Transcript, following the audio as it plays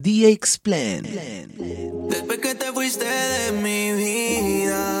DJ Xplent. Después que te fuiste de mi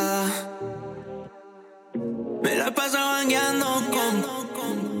vida, me la pasaba guiando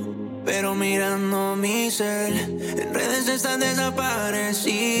pero mirando mi cel. En redes estás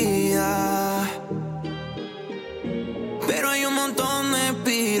desaparecida, pero hay un montón de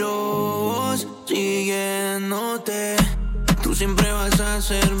piros siguiéndote. Tú siempre vas a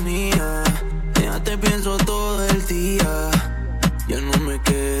ser mía, ya te pienso todo el día. Ya no me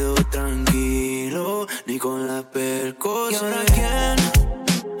quedo tranquilo ni con la FERXXO. ¿Y ahora quién?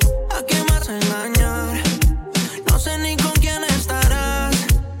 ¿A quién vas a engañar? No sé ni con quién estarás,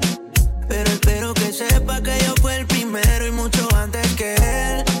 pero espero que sepa que yo fui el primero y mucho antes que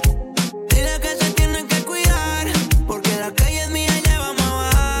él. Dile que se tienen que cuidar, porque la calle es mía y le vamos a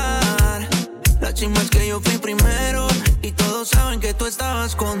bajar. La chimba es que yo fui primero y todos saben que tú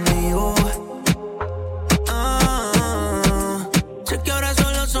estabas conmigo. Sé que ahora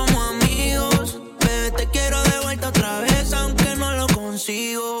solo somos amigos, bebé, te quiero de vuelta otra vez, aunque no lo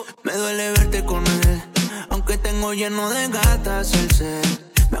consigo. Me duele verte con él, aunque tengo lleno de gatas el ser.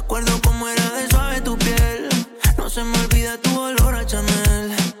 Me acuerdo cómo era de suave tu piel, no se me olvida tu olor a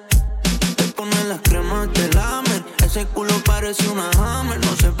Chanel. Te pones las cremas, te lamen, ese culo parece una Hammer.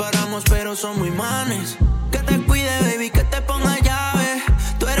 Nos separamos pero somos imanes. Que te cuide, baby, que te ponga llave.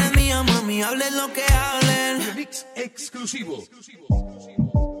 Tú eres mía, mami, hables lo que hablen. Mix exclusivo.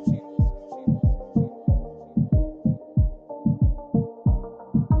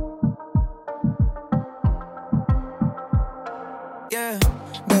 Yeah.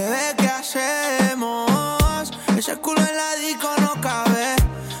 Bebé, ¿qué hacemos? Ese culo en la disco no cabe.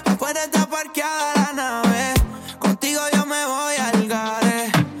 Afuera está parqueada la nave. Contigo yo me voy al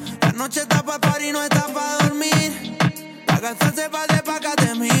gare. La noche está pa' party, no está pa' dormir. Pa' gastarse pa' de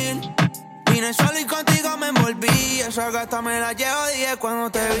mil. Vine solo y contigo me envolví. Esa gata me la llevo 10 cuando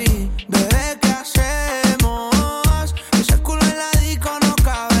te vi. Bebé, ¿qué hacemos? Ese culo en la disco no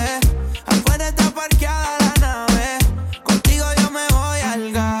cabe. Afuera está parqueada la nave. Contigo yo me voy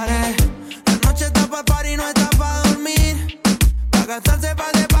al gare. La noche está pa' party, no está pa' dormir. Pa' gastarse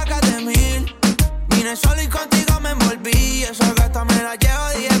pa' de mil. Vine solo y contigo me envolví. Esa gata me la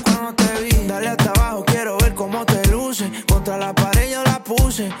llevo 10 cuando te vi. Dale hasta abajo, quiero ver cómo te luce. Contra la pared yo la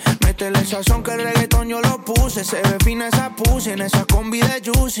puse. Métele sazón que el reggaetón yo lo puse. Se ve fina esa pussy, en esa combi de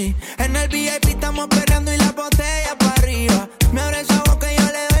juicy. En el VIP estamos perreando y la botella pa' arriba. Me abre esa boca y yo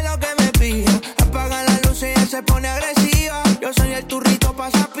le doy lo que me pida. Apaga la luz y ella se pone agresiva. Yo soy el turrito pa'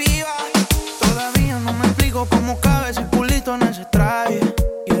 esa piba. Todavía no me explico cómo cabe ese culito en ese traje.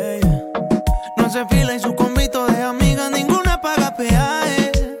 Yeah, yeah. No se fila y su convito de amiga, ninguna paga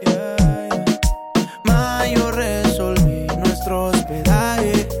peaje. Yeah, yeah. Ma, yo resolví nuestro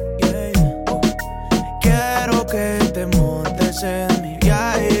hospedaje. Yeah, yeah. Quiero que te montes en mi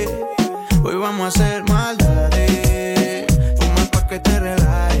viaje. Hoy vamos a hacer maldades. Fuma pa' que te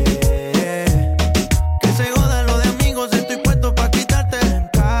relajes. Que se joda lo de amigos, estoy puesto pa' quitarte el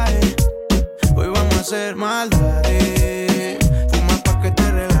encaje. Hoy vamos a hacer maldades. Fuma pa' que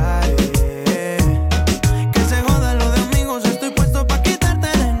te relajes. Que se joda lo de amigos, estoy puesto pa' quitarte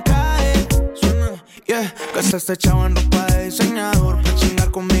el encaje. Yeah, que se esté echado en ropa de diseñador. Pa'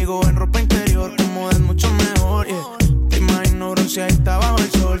 chingar conmigo en ropa interior. Como es mucho mejor, yeah. Te imagino bronceadita bajo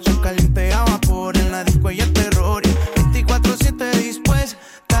el sol. Son caliente a vapor en la disco y el terror, yeah. 24/7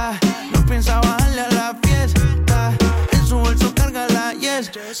 dispuesta. No piensa bajarle a la fiesta. En su bolso carga la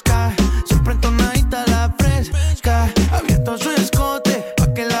yesca. Siempre entonadita la fresca. Abierto su escote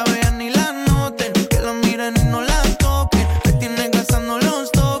pa' que la vean y la noten. Que la miren y no la toquen. Me tienen gastando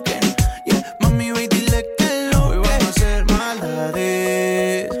los tokens. Yeah, mami, ve y dile que lo hoy vamos a hacer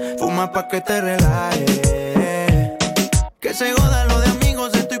maldades. Fuma pa' que te relajes. Que se joda lo de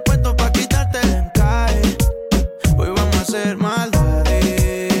amigos, estoy puesto pa' quitarte el encaje. Hoy vamos a hacer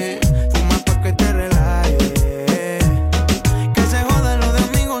maldades. Fuma pa' que te relajes. Que se joda lo de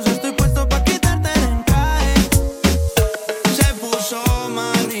amigos, estoy puesto pa' quitarte el encaje. Se puso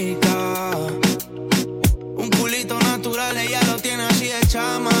más rica. Un culito natural, ella lo tiene así de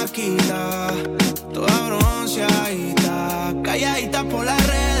chamaquita. Toda bronceadita, calladita por las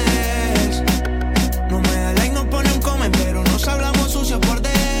redes. No me da like, no pone un comment, pero nos hablamos sucio por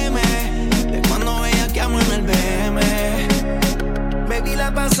DM. De cuando veía que amo en el BM. Baby,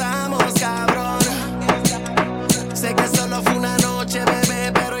 la pasamos, cabrón. Sé que solo fue una noche,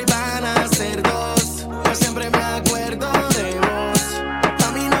 bebé, pero hoy van a ser dos. Yo siempre me acuerdo de vos.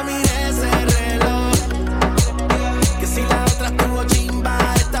 A mí no mires el reloj. Que si la otra tuvo chimba,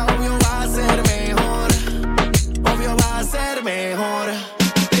 esta obvio va a ser mejor. Obvio va a ser mejor.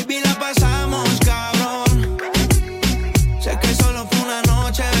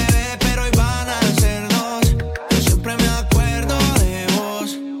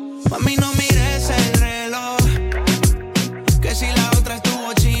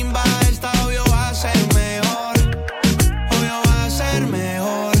 ser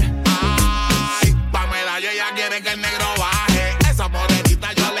mejor. Ay, Pamela, y ella quiere que el negro baje. Esa morenita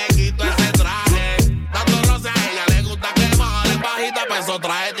yo le quito ese traje. Dando roce a ella le gusta que baje bajita, pues eso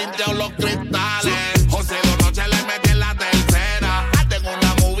traje tinteo los cristales. José dos noches le metí en la tercera. Tengo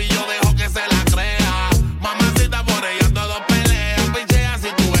una movie, yo dejo que se la crea. Mamacita, por ella todos pelean. Pichea si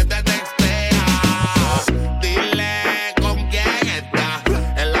tú ves te texteas. Dile con quién está.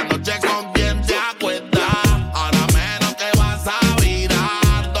 En la noche con quién te acuestas. Ahora menos que vas a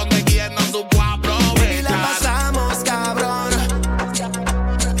virar. Donde quien no supo aprovechar. Y la pasamos, cabrón.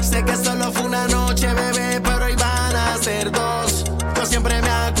 Sé que solo fue una noche, bebé, pero hoy van a ser dos. Yo siempre me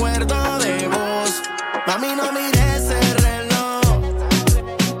acuerdo de vos. Mami, no mires el reloj.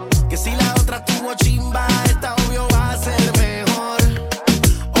 Que si la otra tuvo chimba, esta obvio va a ser mejor.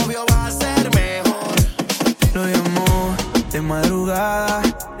 Obvio va a ser mejor. Lo llamó de madrugada,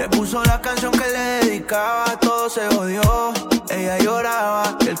 le puso la canción que le dedicaba. Todo se odió, ella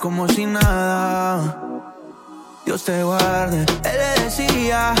lloraba, él como si nada. Dios te guarde, él le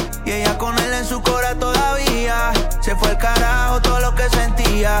decía, y ella con él en su cora todavía. Se fue al carajo todo lo que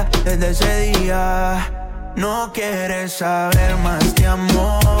sentía desde ese día. No quiere saber más de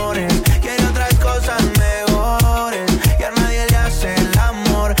amores, quiere otras cosas mejores. Y a nadie le hace el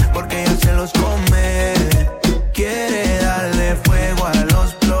amor porque ella se los come. Quiere darle fuego a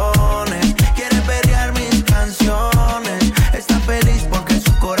los clones, quiere perrear mis canciones. Está feliz porque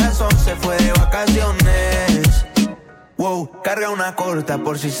su corazón se fue de vacaciones. Wow, carga una corta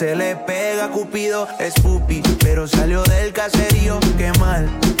por si se le pega. Cupido es pupi, pero salió del caserío. Qué mal,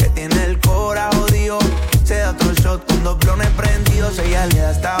 que tiene el cora jodido. Se da otro shot con dos blones prendidos. Ella le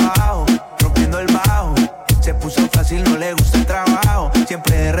da hasta abajo, rompiendo el bajo. Se puso fácil, no le gusta el trabajo.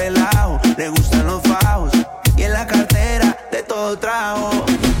 Siempre de relajo, le gustan los fajos. Y en la cartera de todo trajo.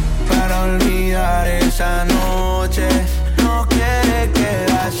 Para olvidar esa noche, no quiere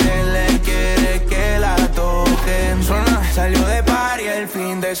quedarse, le quiere que la toquen. Salió de party el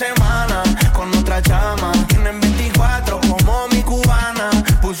fin de semana con otra chama. Tienen 24 como mi cubana.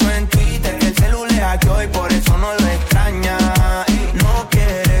 Puso en Twitter que el celular le hackeó y por eso no lo extraña. Y no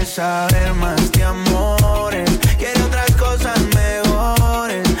quiere saber más de amores, quiere otras cosas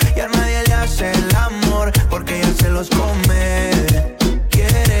mejores. Y a nadie le hace el amor porque ella se los come.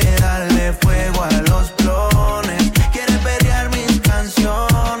 Quiere darle fuego a los clones, quiere perrear mis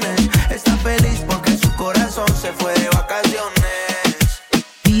canciones. Está feliz porque su corazón se fue de vacaciones.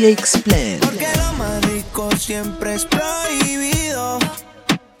 DJ Xplent. Porque lo más rico siempre es prohibido.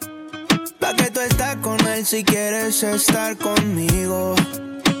 Pa' que tú estás con él si quieres estar conmigo.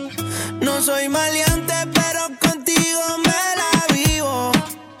 No soy maleante, pero contigo me la vivo.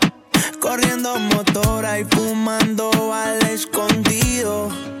 Corriendo motora y fumando al escondido.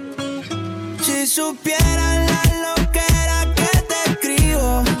 Si supieran la loquera que te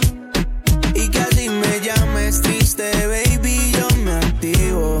escribo y que así me llames triste, baby, yo me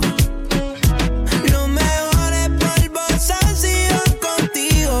activo. Los mejores polvos han sido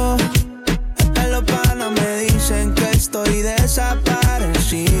contigo. Hasta los panas me dicen que estoy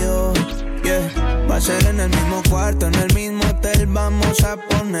desaparecido. Yeah. Va a ser en el mismo cuarto, en el mismo hotel. Vamos a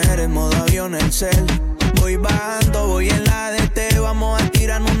poner en modo avión el cel. Voy bajando, voy en la DT. Vamos a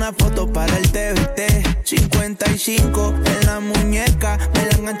tirar una foto para el TBT. 55 en la muñeca. Me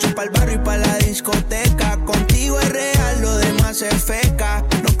la engancho para el barrio y para la discoteca. Contigo es real, lo demás es feca.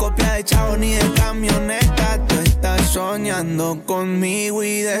 No copia de chavo ni de camioneta. Tú estás soñando conmigo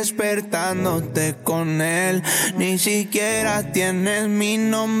y despertándote con él. Ni siquiera tienes mi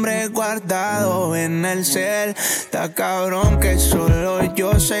nombre guardado en el cel. Está cabrón que solo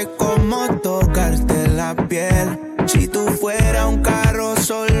yo sé cómo tocarte la piel. Si tú fueras un carro,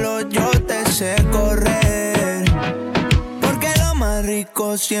 solo yo te sé correr. Porque lo más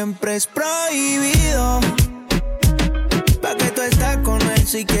rico siempre es prohibido. Pa' que tú estás con él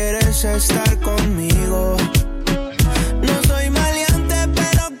si quieres estar conmigo. No soy maleante,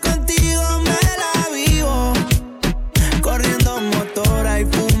 pero contigo me la vivo. Corriendo motora y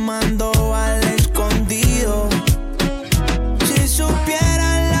fumando al escondido. Si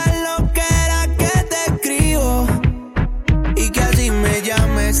supieran la loquera que te escribo y que así me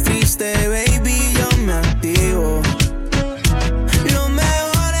llames triste, baby, yo me activo. Los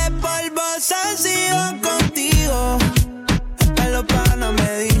mejores polvos han sido contigo. Hasta los panas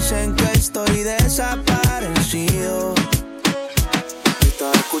me dicen que estoy desaparecido.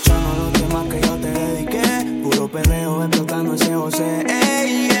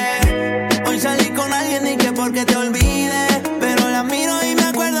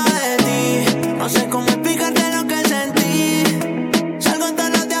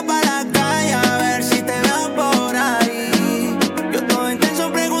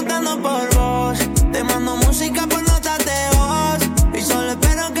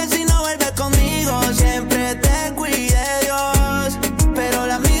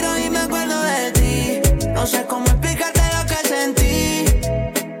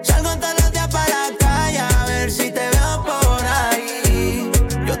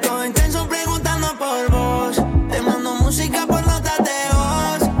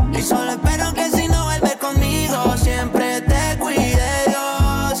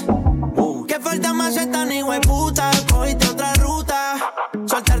 hueputa, cogiste otra ruta.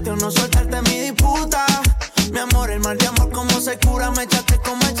 Soltarte o no soltarte es mi disputa. Mi amor, el mal de amor como se cura. Me echaste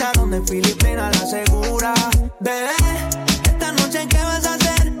como echaron de Filipinas, la segura. Bebé, esta noche ¿qué vas a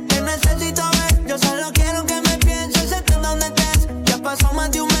hacer? Te necesito ver. Yo solo quiero que me pienses, estés donde estés. Ya pasó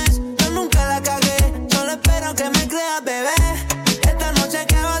más de un mes, yo nunca la cagué. Solo espero que me creas, bebé. Esta noche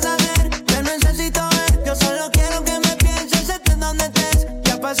 ¿qué vas a hacer? Te necesito ver. Yo solo quiero que me pienses, estés donde estés.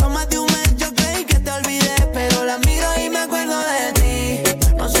 Ya pasó más de un mes, yo creí que te olvidé, pero la miro y me acuerdo de ti.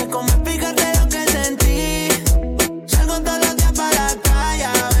 No sé cómo explicarte lo que sentí. Salgo todos los días para la calle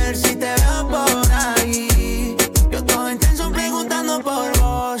a ver si te veo por ahí. Yo todo intenso preguntando por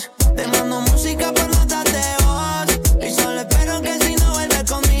vos. Te mando música por notas de voz. Y solo espero que si no vuelves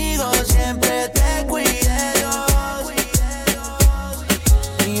conmigo siempre te cuide Dios.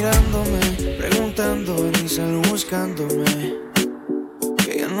 Mirándome, preguntando en mi celu buscándome.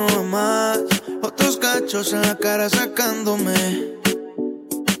 Que ya no va más. Otros cachos en la cara sacándome.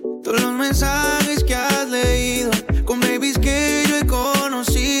 Todos los mensajes que has leído con babies que yo he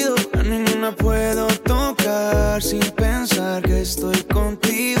conocido, a ninguna puedo tocar sin pensar que estoy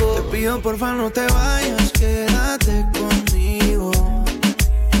contigo. Te pido porfa no te vayas, quédate conmigo.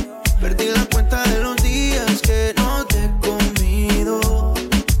 Perdí la cuenta de los días que no te he comido.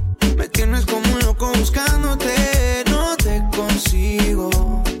 Me tienes como un loco buscándote, no te consigo.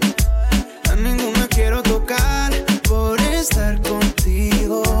 A ninguna quiero tocar por estar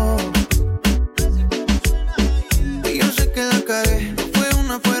contigo. Y yo sé que la cagué, no fue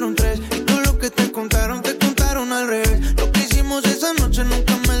una, fueron tres. Y todo lo que te contaron al revés. Lo que hicimos esa noche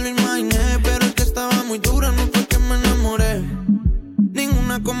nunca me lo imaginé, pero es que estaba muy dura, no fue que me enamoré.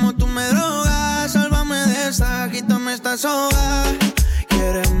 Ninguna como tú me droga, sálvame de esta, quítame esta soga.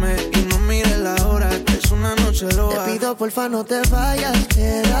 Quiéreme y no mires la hora, que es una noche loca. Te pido porfa no te vayas,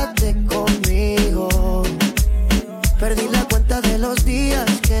 quédate conmigo. Perdí la cuenta de los días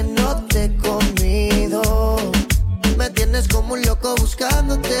que no te he comido. Me tienes como un loco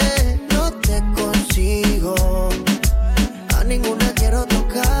buscándote, no te consigo. A ninguna quiero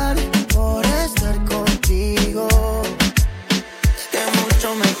tocar por estar contigo. Que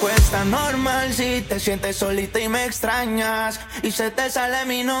mucho me cuesta, normal si te sientes solita y me extrañas y se te sale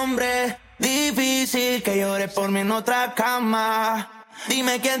mi nombre. Difícil que llores por mí en otra cama.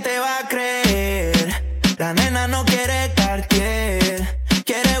 Dime quién te va a creer. La nena no quiere Cartier,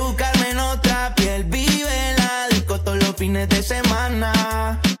 quiere buscarme en otra piel. Vive en la disco todos los fines de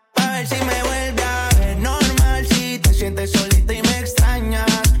semana, pa' ver si me vuelve a ver. Normal si te sientes solita y me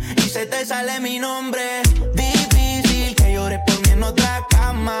extrañas y se te sale mi nombre. Difícil que llores por mí en otra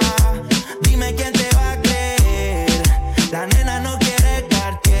cama. Dime quién te va a creer. La nena no quiere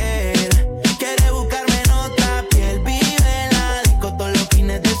Cartier, quiere buscarme en otra piel. Vive en la disco todos los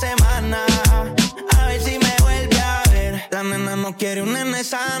fines de semana, a ver si me vuelve a ver. La nena no quiere un nene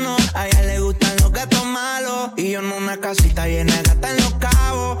sano, a ella le gustan los gatos malos. Y yo en una casita llena de gatas en Los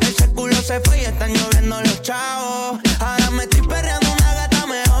Cabos. Ese culo se fue y están lloviendo los chavos. Ahora me estoy perreando una gata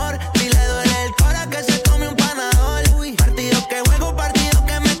mejor. Si le duele el cora que se tome un panadol. Partido que juego, partido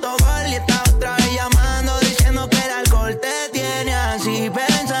que meto gol. Y está otra vez llamando diciendo que el alcohol te tiene así,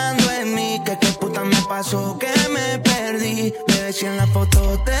 pensando en mí. Que qué puta me pasó, que me perdí. Bebé, si en la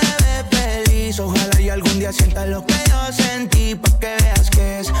foto te ves feliz, ojalá y algún día sientas lo que yo sentí, pa' que veas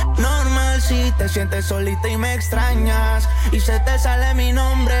que es normal si te sientes solita y me extrañas y se te sale mi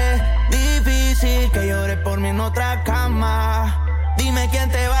nombre. Difícil que llores por mí en otra cama. Dime quién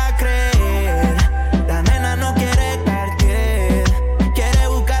te va a creer. La nena no quiere Cartier, quiere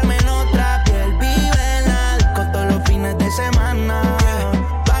buscarme en otra piel. Vive en la disco todos los fines de semana,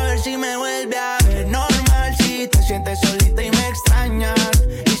 pa' ver si me vuelve a ver. Normal si te sientes solita y me extrañas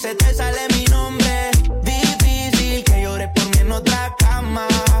y se te sale mi nombre. Difícil que llores por mí en otra cama.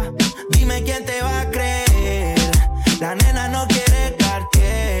 Dime quién te va a creer. La nena no quiere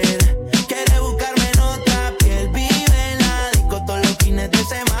Cartier, quiere buscarme en otra piel. Vive en la disco todos los fines de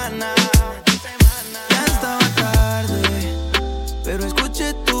semana. Ya estaba tarde, pero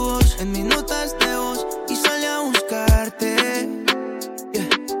escuché tu voz en mis notas de voz y salí a buscarte. Yeah.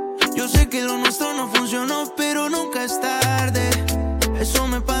 Yo sé que lo nuestro no funcionó, pero nunca es tarde. Eso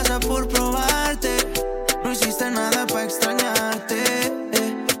me pasa por probarte. No hiciste nada para extrañarte,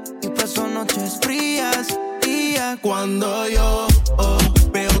 y pasó noches frías. Cuando yo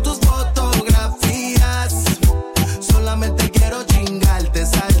veo tus fotografías, solamente quiero chingarte.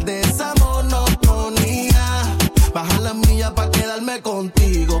 Sal de esa monotonía, baja la milla pa' quedarme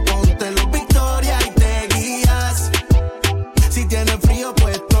contigo. Ponte los Victoria y te guías. Si tienes frío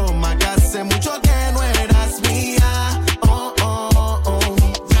pues toma, que hace mucho que no eras mía.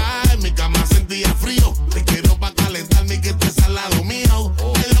 Ya en mi cama sentía frío.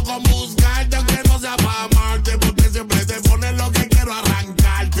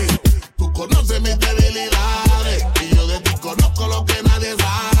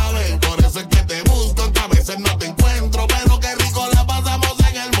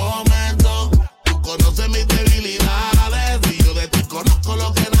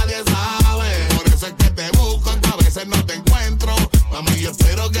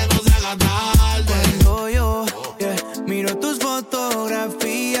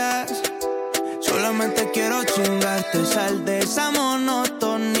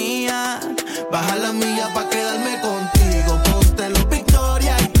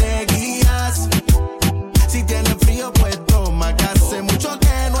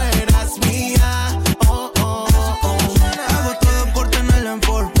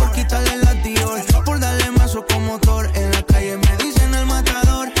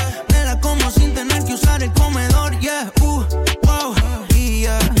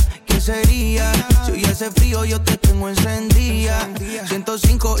 hace frío, yo te tengo encendida.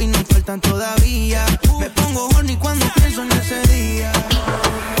 105 y nos faltan todavía. Me pongo horny cuando pienso en ese día.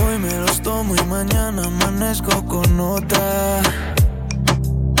 Hoy me los tomo y mañana amanezco con otra.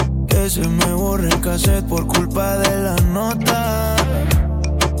 Que se me borre el cassette por culpa de la nota.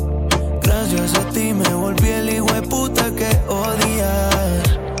 Gracias a ti me volví el hijueputa que odias.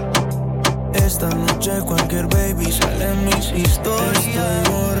 Esta noche cualquier baby sale en mis historias.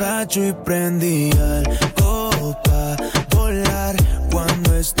 Estoy borracho y prendí algo pa' volar.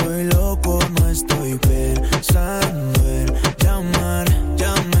 Cuando estoy loco no estoy pensando en llamar.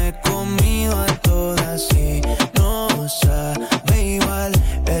 Ya me he comido a todas y no sabe igual.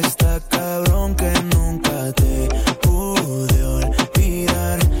 Está cabrón que nunca te pude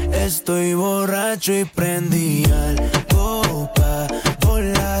olvidar. Estoy borracho y prendí algo pa'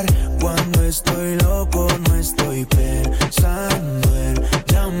 volar. Cuando estoy loco no estoy pensando en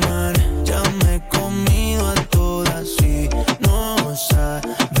llamar. Ya me he comido a todas y no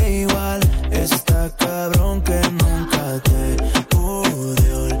sabe igual. Está cabrón que nunca te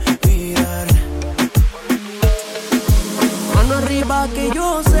pude olvidar. Mano arriba que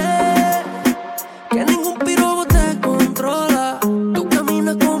yo sé que ningún pirobo te controla. Tú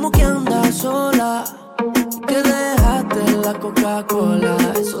caminas como que andas sola, que dejaste la Coca-Cola.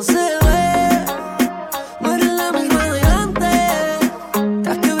 Eso se ve, no eres la misma de antes.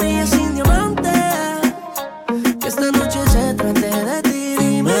 Estás que brillas sin diamantes. Que esta noche se trate de ti.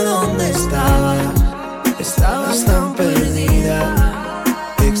 Dime dónde estabas. Estabas tan perdida.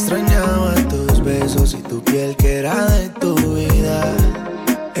 Extrañaba tus besos y tu piel que era de tu vida.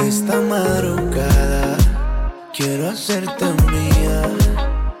 Esta madrugada quiero hacerte mía.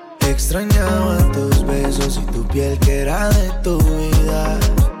 Extrañaba tus besos y tu piel que era de tu vida.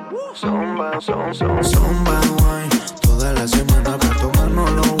 Zumba wine. Toda la semana para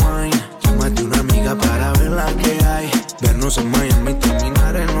tomarnos los wine. Llámate una amiga para ver la que hay. Vernos en Miami,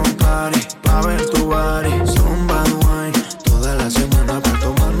 terminar en un party pa' ver tu body. Zumba wine. Toda la semana para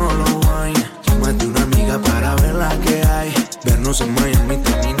tomarnos los wine. Llámate una amiga para ver la que hay. Vernos en Miami,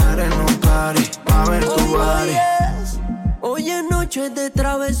 terminar en un party pa' ver tu body. Hoy es noche de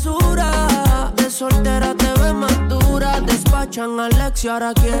travesura. De soltera te ves más dura. Despachan a Alex y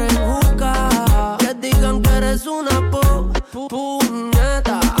ahora quieren jugar. Que digan que eres una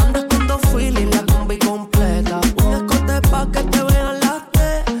puñeta. Andas con dos filis, la combi completa. Un escote pa' que te vean las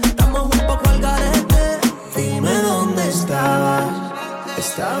T. Estamos un poco al garete. Dime dónde estabas.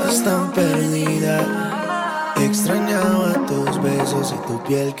 Estabas tan perdida. Extrañaba tus besos y tu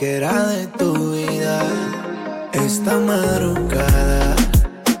piel que era de tu vida. Esta madrugada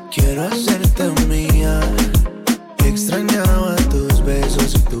quiero hacerte mía. Extrañaba tus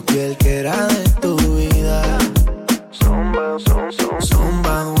besos y tu piel que era de tu vida. Zumba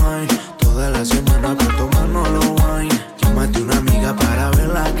wine. Toda la semana para tomarnos los wine. Llámate una amiga para ver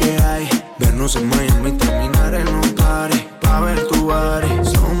la que hay. Vernos en Miami, terminar en un party pa' ver tu body.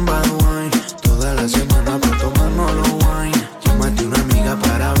 Zumba wine. Toda la semana para tomarnos los wine. Llámate una amiga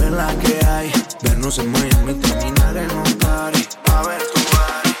para ver la que hay. Vernos en Miami, terminar en un party pa' ver tu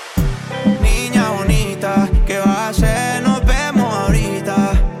body. Niña bonita, ¿qué vas a hacer? Nos vemos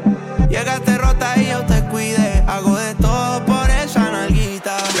ahorita. Llegaste rota y yo te cuidé. Hago de todo por esa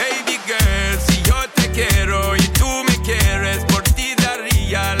nalguita. Baby girl, si yo te quiero y tú me quieres, por ti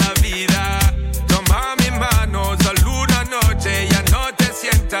daría la vida. Toma mi mano, solo una noche, ya no te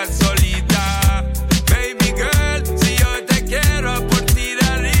sientas solita. Baby girl, si yo te quiero, por ti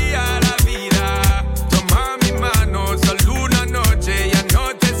daría la vida. Toma mi mano, solo una noche, ya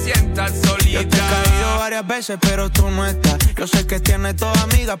no te sientas solita. Yo te he caído varias veces, pero tú no estás. Yo sé que tienes toda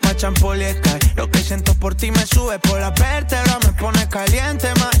amiga pa' champol y Sky. Lo que siento por ti me sube por la vértebra, me pone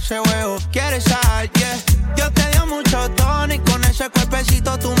caliente, más ese huevo quieres sal, yeah. Yo te dio mucho tono y con ese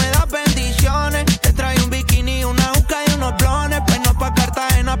cuerpecito tú me das bendiciones. Te trae un bikini, una uca y unos blones. Pues no pa'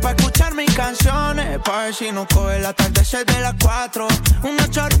 Cartagena pa' escuchar mis canciones. Pa' ver si nos coge el atardecer de las 4.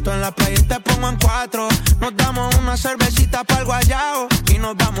 Unos chorritos en la playa y te pongo en 4. Nos damos una cervecita pa'l guayao y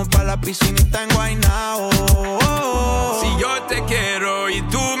nos vamos pa' la piscinita en Guaynao. Si yo te quiero y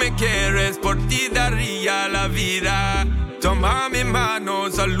tú me quieres, por ti daría la vida. Toma mi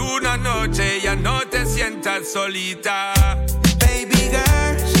mano, solo una noche, ya no te sientas solita. Baby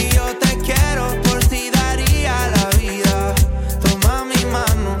girl, si yo te quiero, por ti daría la vida. Toma mi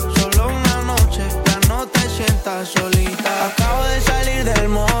mano, solo una noche, ya no te sientas solita. Acabo de salir del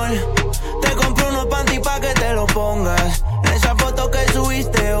mall, te compro unos panty pa' que te los pongas. En esa foto que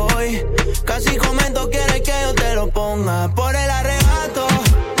subiste hoy, casi comento, quieres que yo te lo ponga. Por el arrebato,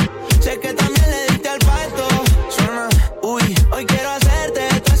 sé que también le diste al pato. Suena, uy, hoy quiero hacerte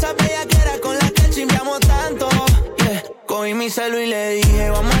toda esa bellaquera con la que chimbiamos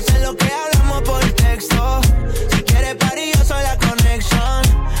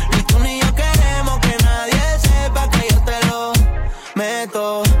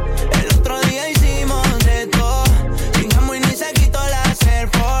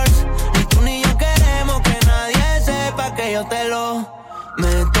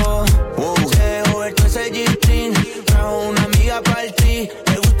meto. Se Roberto ese G-String, trajo una amiga para ti.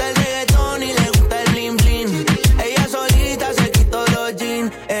 Le gusta el reggaetón y le gusta el bling bling. Ella solita se quitó los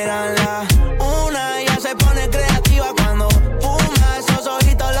jeans. Eran las 1, ella se pone creativa cuando fuma. Esos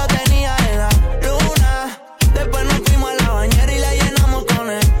ojitos los tenía en la luna. Después nos fuimos a la bañera y la llenamos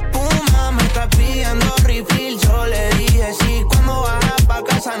con espuma. Me está pidiendo refill, yo le dije sí. Cuando baja pa'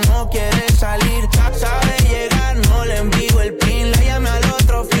 casa no quiere salir. Sabe llegar, no le envío el pin. La llamé al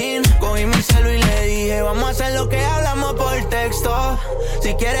otro fin, cogí mi celu y le dije vamos a hacer lo que hablamos por texto.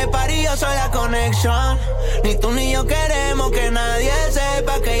 Si quieres party yo soy la conexión. Ni tú ni yo queremos que nadie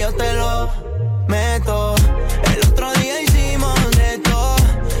sepa que yo te lo meto. El otro día hicimos de todo.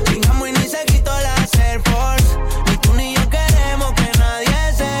 Chingamos y ni se quitó la Air Force. Ni tú ni yo queremos que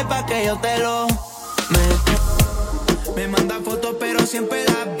nadie sepa que yo te lo meto. Me manda fotos pero siempre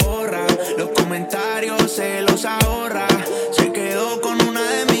las borra. Los comentarios se los ahorra. Se quedó con una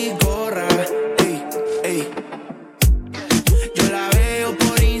de mis gorras. Ey, ey. Yo la veo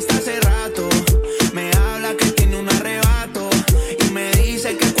por Insta hace rato. Me habla que tiene un arrebato. Y me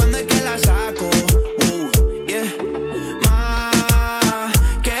dice que cuando es que la saco. Yeah.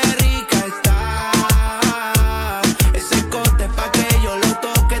 Qué rica está. Ese corte pa' que yo lo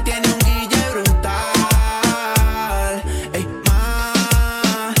toque. Tiene un guille brutal. Ey,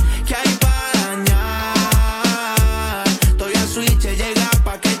 ¿qué hay para dañar? Estoy a switch, llega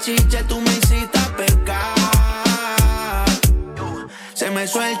pa' que chiche. Tú me hiciste pecar. Se me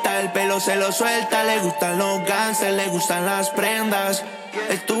suelta, el pelo se lo suelta. Le gustan los gangsters, le gustan las prendas.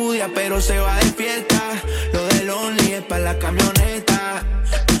 Estudia pero se va de fiesta. Lo del Only es pa' la camioneta.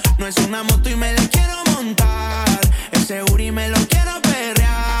 No es una moto y me la quiero montar. El Seguri me lo quiero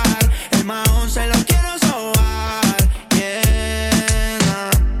perrear. El Mahón se lo quiero sobar. Yeah.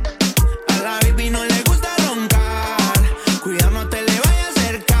 A la baby no le gusta roncar. Cuidado no te le vaya a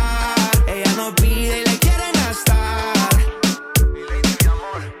acercar. Ella no pide y le quieren gastar.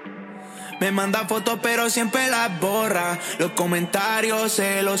 Me manda fotos pero siempre las borra. Los comentarios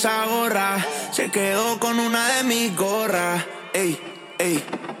se los ahorra. Se quedó con una de mis gorras. Ey, ey.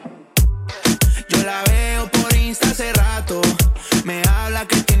 Yo la veo por Insta hace rato. Me habla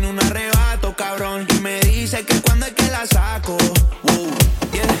que tiene un arrebato, cabrón. Y me dice que cuando es que la saco.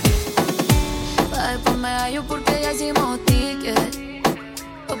 Yeah. Después me hallo porque ya hicimos ticket.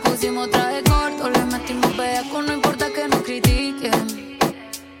 Lo pusimos traje corto, le metimos bellaco, no importa que nos critiquen.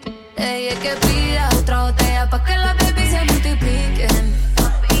 Ella es que pida otra botella pa' que las baby se multipliquen.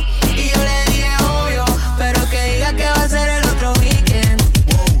 Y yo le dije obvio, pero que diga que va a ser el otro weekend.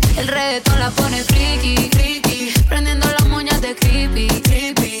 El reggaetón la pone friki, friki, prendiendo las moñas de creepy,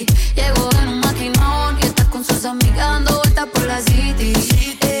 creepy. Llegó en un maquinón y está con sus amigas dando vueltas por la city.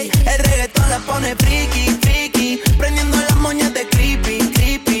 El reggaetón la pone friki, friki, prendiendo las moñas de creepy,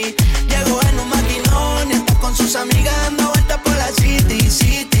 creepy. Llegó en un maquinón y está con sus amigas dando vueltas por la city,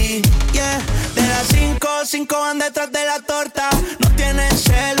 city. Yeah, de las 5 van detrás de la torta. No tienen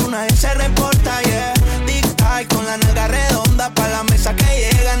cel, una vez se reporta, yeah. Tic-tac con la nalga redonda pa' la mesa que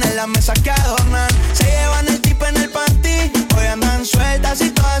llegan, en la mesa que adornan. Se llevan el tip en el panty. Hoy andan sueltas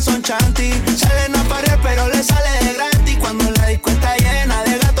y todas son chanty. Salen a parir pero le sale de gratis. Cuando la disco está llena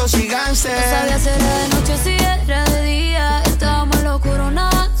de gatos y gánster. No sabía si era de noche o si era de día. Estábamos en lo oscuro,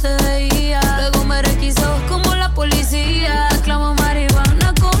 nada se veía. Luego me requisó como la policía. Clamo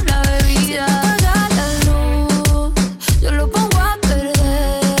marihuana con la bebida. Apaga la luz, yo lo pongo a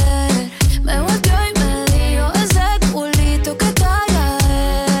perder. Me volteó y me dijo ese culito que talla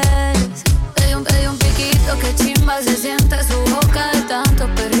es. Pedí un piquito que chimba se siente su boca de tanto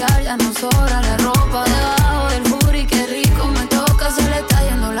perrear. Ya no sobra la ropa debajo del booty. Qué rico me toca, se le está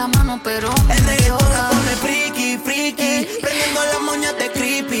yendo la mano pero me el reggaetón llora. la pone friki, friki, prendiendo las moñas de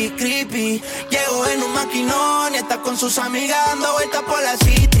creepy, creepy. Llegó en un maquinón y está con sus amigas dando vueltas por la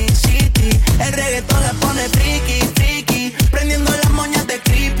city, city. El reggaetón la pone friki, friki, prendiendo las moñas de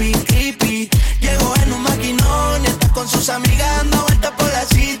creepy, creepy. Llegó en un maquinón y está con sus amigas dando vueltas por la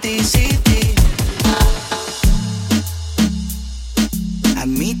city, city.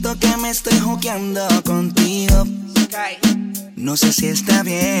 Admito que me estoy juqueando contigo. No sé si está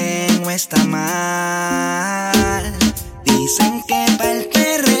bien o está mal. Dicen que para el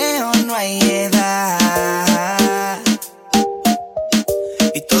perreo no hay edad.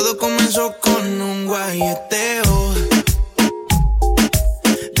 Y todo comenzó con un guayeteo.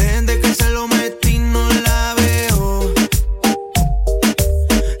 Desde que se lo metí no la veo.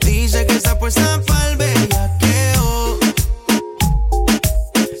 Dice que está puesta pa'l bellaqueo.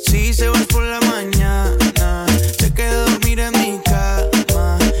 Si se va por la mañana, se queda a dormir en mi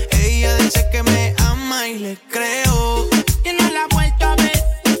cama. Ella dice que me ama y le creo. Que no la ha vuelto a ver.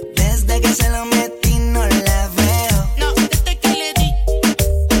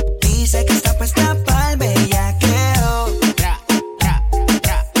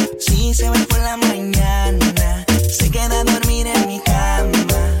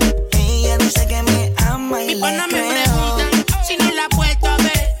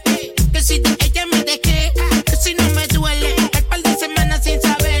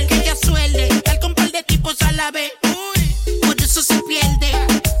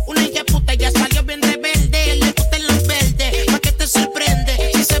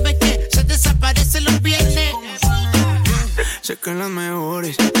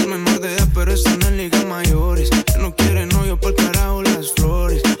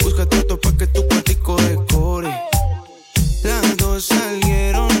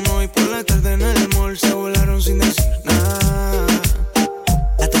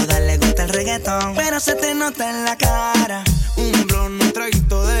 nota en la cara. Un blon, un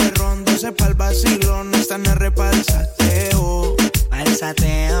traguito de ron, 12 pa'l vacilón, esta no es repalsateo.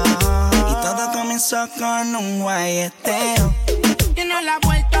 Alzateo. Y todo comenzó con un guayeteo. Y no la he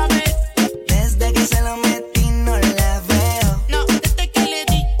vuelto a ver. Desde que se lo metí no la veo. No, desde que le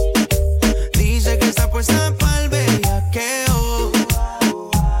di. Dice que está puesta pa'l bellaqueo.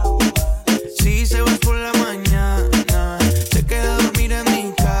 Si se va por la mañana, se queda a dormir en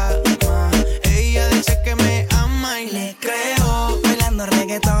mi cama. Ella dice que me ama y le creo. Bailando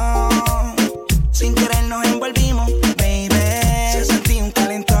reggaetón, sin querer nos envolvimos, baby. Se sentí un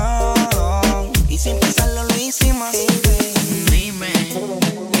calentón y sin pensarlo lo hicimos. Dime,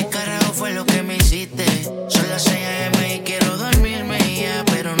 ¿qué carajo fue lo que me hiciste? Son las 6 AM y quiero dormirme ya,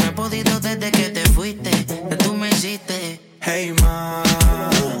 pero no he podido desde que te fuiste. Que tú me hiciste. Hey ma,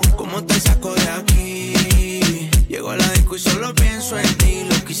 ¿cómo te saco de aquí? Llego a la disco y solo pienso en ti.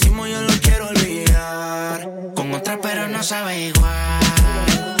 Lo que hicimos yo lo quiero olvidar. Con otra pero no sabe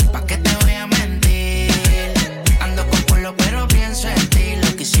igual. ¿Pa' qué te voy a mentir? Ando con pueblo pero pienso en ti.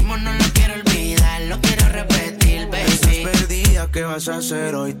 Lo que hicimos no lo quiero olvidar, lo quiero repetir, baby. Estás perdida, ¿qué vas a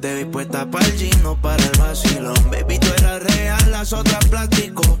hacer hoy? Te vi puesta pa'l gino, para el vacilón. Baby, tú eras real, las otras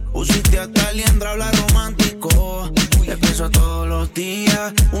plástico. Pusiste hasta liendra, habla romántico. Te pienso todos los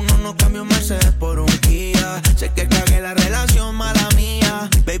días. Uno no cambia un Mercedes por un Kia. Sé que cagué la relación, mala mía.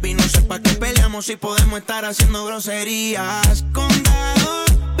 Baby, no sé pa' qué peleamos si podemos estar haciendo groserías. Condado,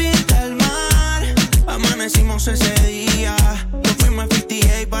 vista al mar. Amanecimos ese día. Nos fuimos a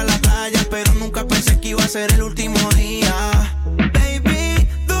 58 pa' la playa, pero nunca pensé que iba a ser el último día. Baby,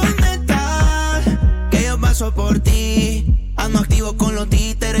 ¿dónde estás? Que yo paso por ti. Ando activo con los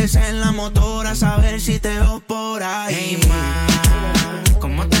títeres en la motora, a saber si te veo por ahí. Hey ma,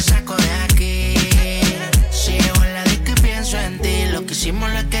 ¿cómo te saco de aquí? Si llego en la disco y pienso en ti. Lo que hicimos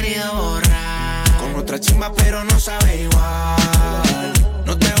lo he querido borrar. Con otra chimba pero no sabe igual.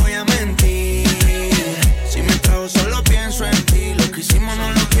 No te voy a mentir. Si me trago solo pienso en ti. Lo que hicimos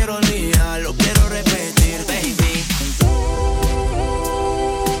no lo quiero olvidar, lo quiero repetir, baby.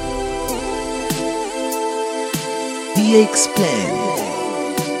 DJ Xplent.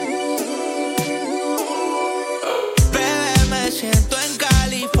 Bebé, me siento en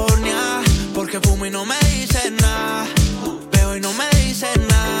California, porque fumo y no me dicen nada. Veo y no me dicen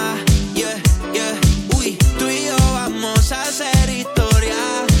nada. Yeah, yeah. Uy, tú y yo vamos a hacer historia.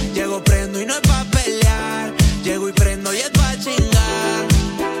 Llego, prendo y no es pa' pelear. Llego y prendo y es pa' chingar.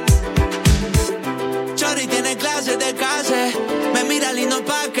 Chori tiene clases de clase. Me mira lindo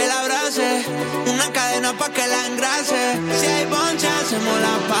pa' que la abrace. Una cadena pa' que la engrase. Si hay boncha, hacemos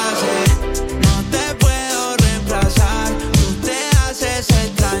la pase. No te puedo reemplazar. Tú te haces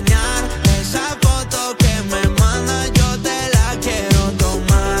extrañar. Esa foto que me mandas yo te la quiero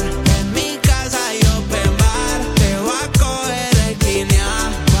tomar. En mi casa y open bar. Te voy a coger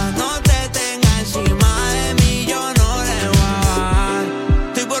esquina. Cuando te tenga encima de mí yo no le voy a bajar.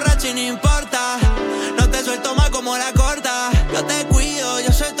 Estoy borracho y no importa. No te suelto mal como la corta. Yo te cuido,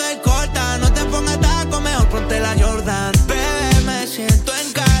 yo soy tu escolta. No te pongas taco, mejor ponte la Jordan. Bebé, me siento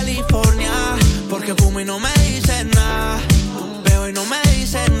en California.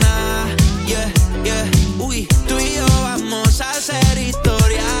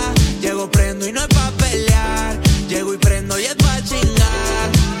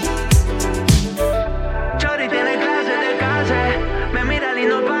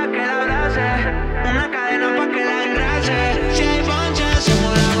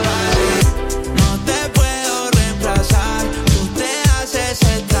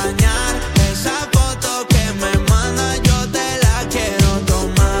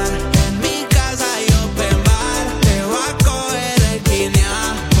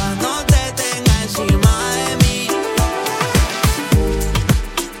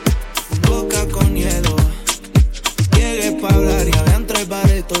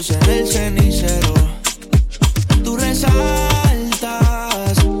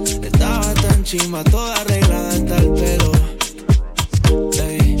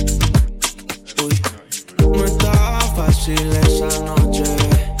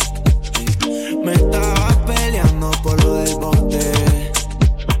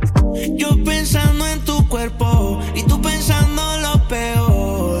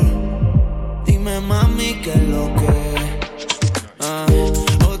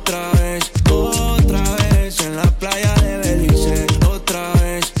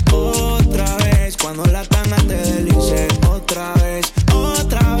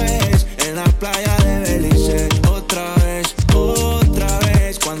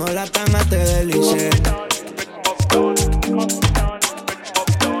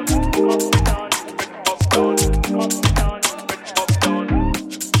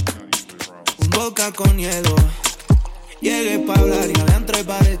 boca con hielo. Llegué pa' hablar y habían 3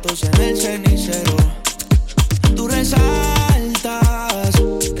 baretos en el cenicero. Tú resaltas,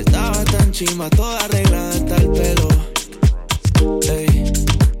 estaba tan chimba, toda arreglada hasta el pelo. Ey,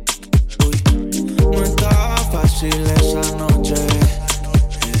 uy, no estaba fácil esa noche.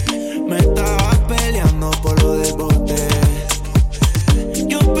 Me estaba peleando por lo del bote.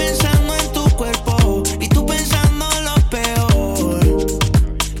 Yo pensando en tu cuerpo y tú pensando en lo peor.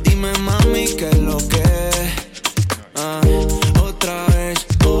 Dime mami qué es lo que es. Otra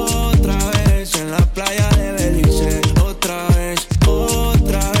vez en la playa de Belice. Otra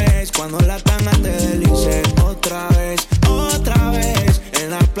vez cuando la tanga te delice. Otra vez en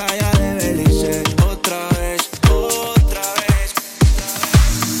la playa de Belice. Otra vez.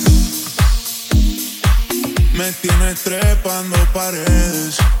 Me tienes trepando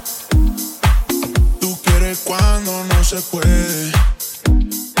paredes. Tú quieres cuando no se puede.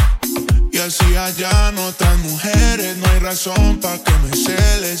 Y así allá no otras mujeres. No hay razón pa' que me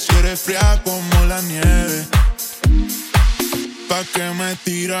celes. Si eres fría como la nieve. Pa' que me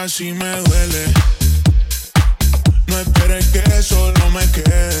tiras si me duele. No esperes que solo me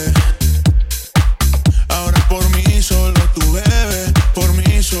quede. Ahora por mí solo tú bebes. Por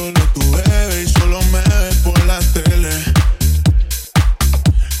mí solo tú bebes. Y solo me ves por la tele.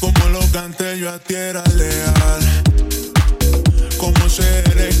 Como lo canté yo a ti era leal. Como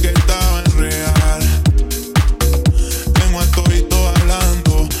seres que estaban real. Tengo a todito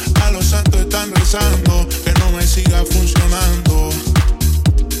hablando. A los santos están rezando. Que no me siga funcionando.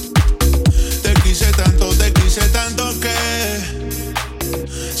 Te quise tanto que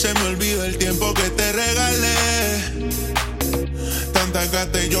se me olvidó el tiempo que te regalé. Tanta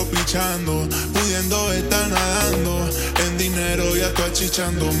gata y yo pichando. Pudiendo estar nadando. En dinero ya tú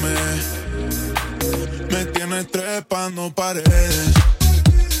achichándome. Me tienes trepando paredes.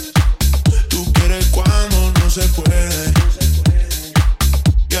 Tú quieres cuando no se puede.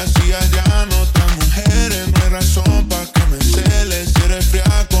 Y así allá no otras mujeres. No hay razón pa' que me celes. Si eres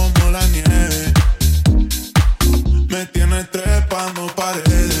fría como la nieve. Me tienes trepando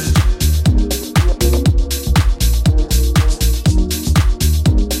paredes.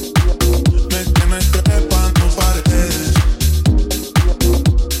 Me tienes trepando paredes.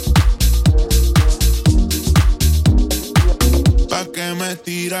 Pa' que me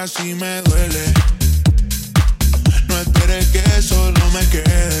tiras si me duele. No esperes que solo me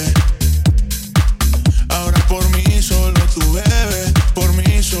quede. Ahora por mí solo tú bebes. Por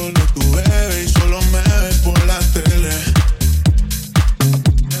mí solo tú bebes. Y solo me ves por la tele.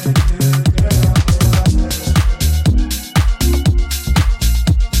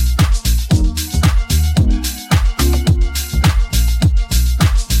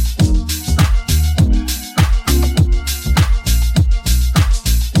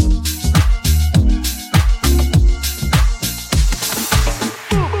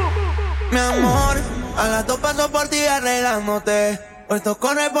 Mi amor, a las 2 paso por ti arreglándote. Puesto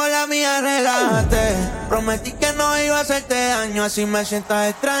corre por la mía, relájate. Prometí que no iba a hacerte daño, así me sientas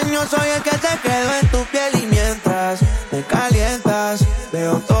extraño. Soy el que te quedo en tu piel y mientras me calientas,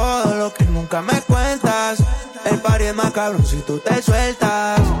 veo todo lo que nunca me cuentas. El party es más cabrón si tú te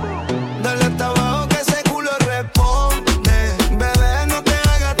sueltas. Dale hasta abajo que ese culo responde. Bebé, no te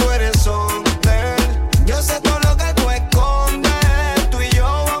hagas, tú eres hombre. Yo sé todo lo que tú escondes. Tú y yo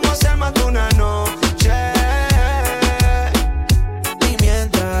vamos a hacer más de una noche. Y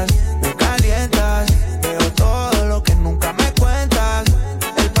mientras me calientas, veo todo lo que nunca me cuentas.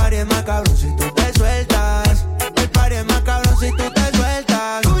 El party es más cabrón si tú te sueltas. El party es más cabrón si tú te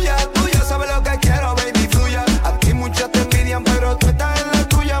sueltas. Tuya, sabes lo que quiero, baby, fluya. A ti muchos te envidian, pero tú estás en la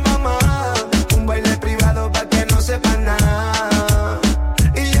tuya, mamá. Un baile privado pa' que no sepan nada.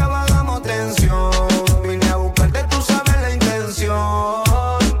 Y ya bajamos tensión. Vine a buscarte, tú sabes la intención.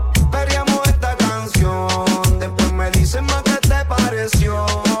 Veríamos esta canción. Después me dicen más qué te pareció.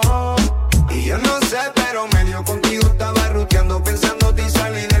 Y yo no sé, pero medio contigo estaba ruteando, pensándote y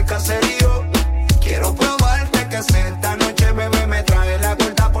salí del caserío. Quiero probarte que sé esta noche, bebé, me trae la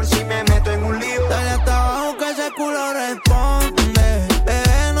corta por si me meto en un lío. Dale hasta abajo que ese culo responde.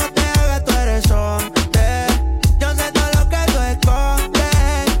 Bebé, no te hagas, tú eres hombre. Yo sé todo lo que tú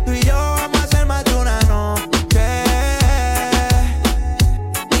escondes. Tú y yo vamos a hacer más de una noche.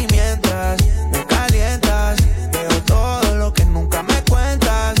 Y mientras me calientas, veo todo lo que nunca me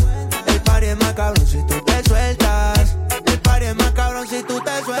cuentas. El party es más cabrón si tú te sueltas. El party es más cabrón si tú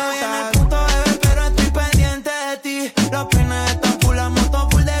te sueltas. Estoy en el punto, bebé, pero estoy pendiente de ti. Los pines están full, la moto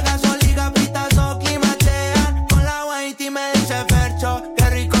full de gasolina, pitazo, climachean. Con la white y me dice FERXXO, qué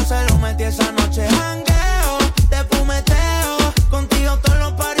rico se lo metí esa noche. Jangueo, te fumeteo, contigo todos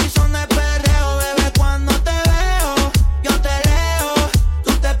los parties son de perreo, bebé.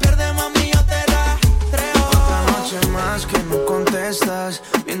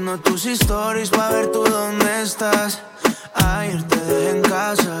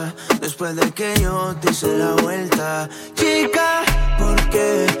 después de que yo te hice la vuelta. Chica, ¿por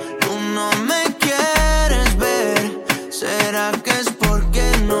qué tú no me quieres ver? ¿Será que es porque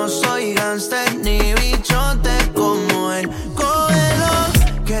no soy gangster ni bichote como él?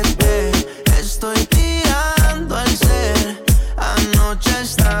 Cógelo que te estoy tirando al ser. Anoche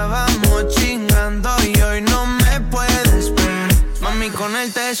estábamos chingando y hoy no me puedes ver. Mami, con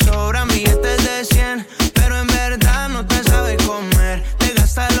él te sobran billetes de 100, pero en verdad no te sabe comer. Te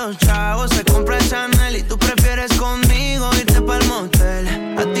gasta los chavos, te compra el Chanel y tú prefieres conmigo irte pa'l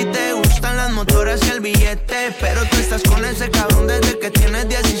motel. A ti te gustan las motoras y el billete, pero tú estás con ese cabrón desde que tienes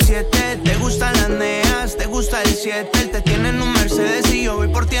 17. Te gustan las neas, te gusta el 7. Él te tiene en un Mercedes y yo voy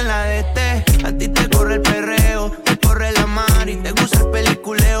por ti en la DT. A ti te corre el perreo, te corre la mar y te gusta el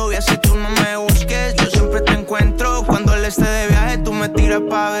peliculeo. Y así tú no me busques, yo siempre te encuentro. Cuando él esté de viaje tú me tiras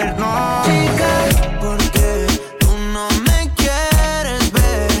pa' ver, no. Chica, ¿por qué tú no me quieres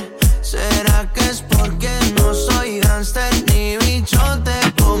ver? ¿Será que es porque no soy gangster ni bichote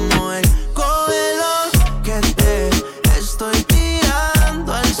como él? Cógelo que te estoy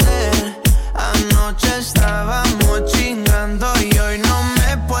tirando al ser. Anoche estábamos chingando y hoy no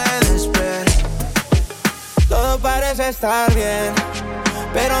me puedes ver. Todo parece estar bien,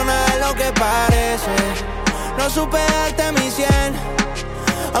 pero nada es lo que parece. No supe darte mi 100,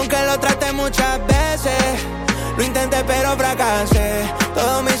 aunque lo traté muchas veces. Lo intenté pero fracasé.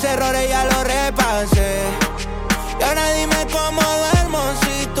 Todos mis errores ya los repasé. Y ahora dime cómo duermo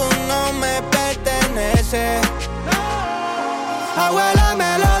si tú no me perteneces. Abuela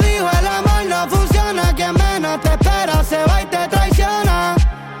me lo dijo, el amor no funciona. Quien menos te espera se va y te traiciona.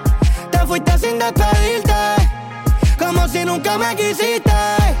 Te fuiste sin despedirte, como si nunca me quisiste.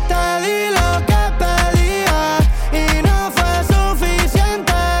 Te di lo que pedía y no fue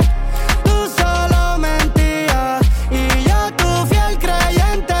suficiente. Tú solo mentías y yo tu fiel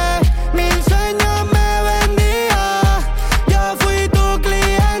creyente. Mil sueños me vendía, yo fui tu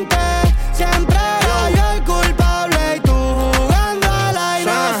cliente. Siempre era yo el culpable y tú jugando a la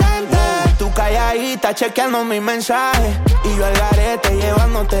inocente. Tú calladita chequeando mis mensajes y yo al garete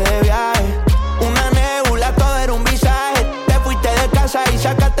llevándote de viaje. Una nebula, todo era un visaje. Te fuiste de casa y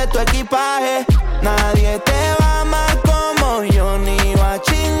sacaste tu equipaje. Nadie te va a amar como yo, ni va a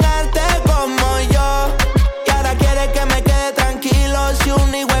chingarte como yo. Y ahora quieres que me quede tranquilo si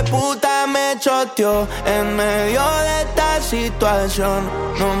un hijueputa me choteó en medio de esta situación.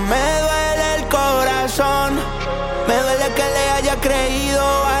 No me duele el corazón, me duele que le haya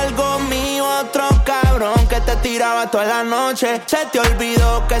creído algo mío otro cabrón que te tiraba toda la noche. Se te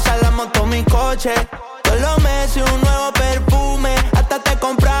olvidó que esa la montó mi coche. Todos los meses un nuevo perfume, hasta te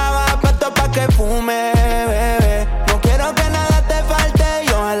compraba pasto pa' que fume, bebé. No quiero que nada te falte y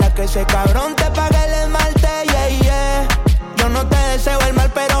ojalá que ese cabrón te pague el esmalte, yeah, yeah. Yo no te deseo el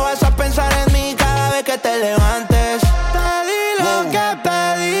mal, pero vas a pensar en mí cada vez que te levantes. Te di lo que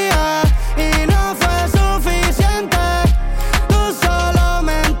pedía y no fue suficiente. Tú solo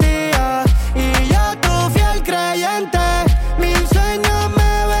mentías y yo tu fiel creyente. Mil sueños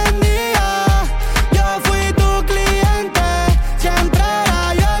me vendía, yo fui tu cliente. Siempre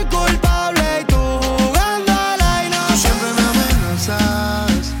era yo el culpable y tú jugando a la inocente. Tú siempre me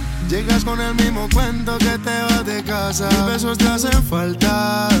amenazas, llegas con el mismo cuento que te vas de casa. Mis besos te hacen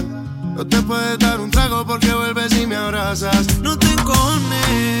falta, no te puedes dar un trago porque vuelves y me abrazas. No te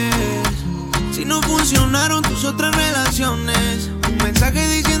encones si no funcionaron tus otras relaciones. Un mensaje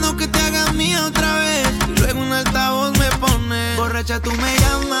diciendo que te hagas mía otra vez y luego un altavoz me pone. Borracha tú me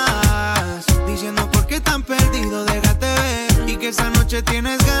llamas diciendo por qué tan perdido, déjate ver. Y que esta noche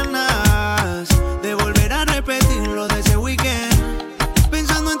tienes ganas de volver a repetir lo de ese weekend.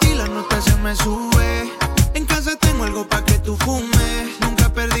 Pensando en ti la nota se me sube. En casa tengo algo pa' que tú fumes. Nunca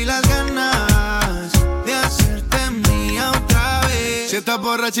perdí las ganas de hacerte mía otra vez. Si estás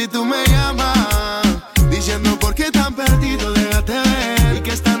borracha y tú me llamas diciendo por qué tan perdido, déjate ver. Y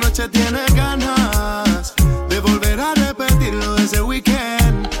que esta noche tienes ganas de volver a repetir lo de ese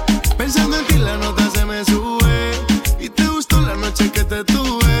weekend. Pensando en ti la nota se me sube y te gustó la noche que te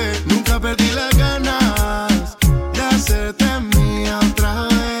tuve. Nunca perdí las ganas de hacerte mía otra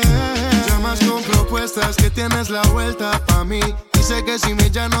vez. Llamas con propuestas que tienes la vuelta pa' mí. Dice que si mi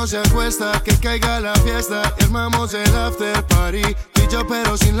ya no se acuesta, que caiga la fiesta y armamos el after party. Tú y yo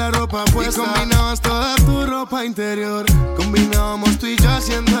pero sin la ropa puesta. Y combinabas toda tu ropa interior. Combinábamos tú y yo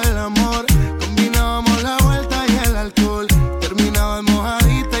haciendo el amor. Combinábamos la vuelta y el alcohol. Terminabas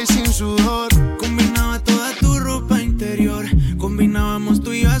mojadita y sin sudor. Combinaba toda tu ropa interior. Combinábamos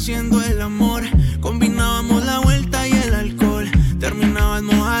tú y yo haciendo el amor. Combinábamos la vuelta y el alcohol. Terminabas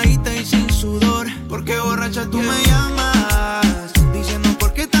mojadita y sin sudor. Porque borracha tú me llamas diciendo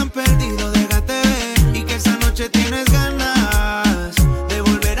por qué tan perdido,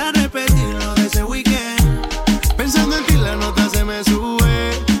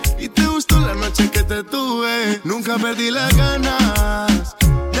 nunca perdí las ganas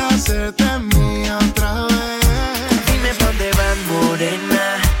de hacerte mía otra vez. Dime pa' dónde vas,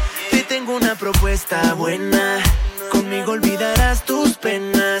 morena. Te tengo una propuesta buena. Conmigo olvidarás tus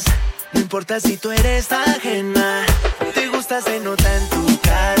penas. No importa si tú eres ajena. Te gusta, se nota en tu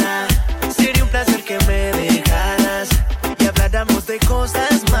cara. Sería un placer que me dejaras y habláramos de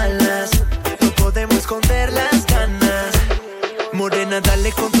cosas malas. No podemos esconder las ganas. Morena,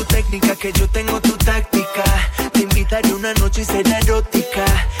 dale con tu técnica que yo tengo tu táctica. Te invitaré una noche y será erótica.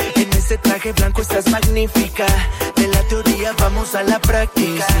 En ese traje blanco estás magnífica. De la teoría vamos a la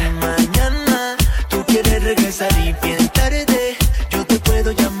práctica. Y si mañana tú quieres regresar y bien tarde, yo te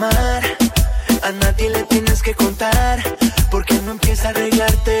puedo llamar. A nadie le tienes que contar, porque no empieza a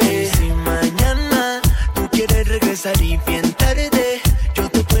arreglarte. Y si mañana tú quieres regresar y bien tarde, yo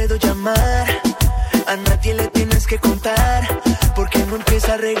te puedo llamar. A nadie le tienes que contar, porque no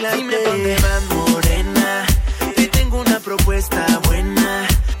empieza a arreglarte. Dime pa' dónde vas, morena. Te tengo una propuesta buena.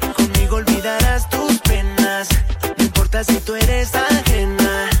 Conmigo olvidarás tus penas. No importa si tú eres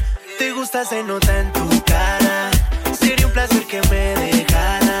ajena. Te gusta, se nota en tu cara. Sería un placer que me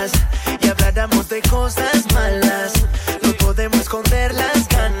dejaras y habláramos de cosas malas. No podemos esconder las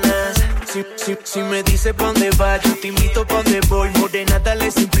ganas. Si me dices pa' dónde vas, yo te invito pa' dónde voy. Morena,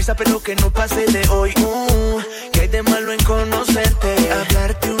 dale sin prisa, pero que no pase de hoy. ¿Qué hay de malo en conocerte?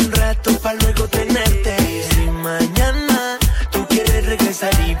 Hablarte un rato pa' luego tenerte. Y si mañana tú quieres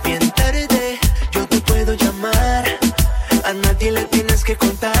regresar y bien tarde, yo te puedo llamar. A nadie le tienes que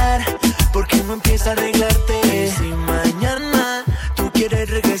contar, porque no empieza a arreglarte. Y si mañana tú quieres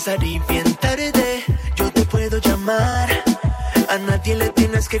regresar y bien tarde, yo te puedo llamar. A nadie le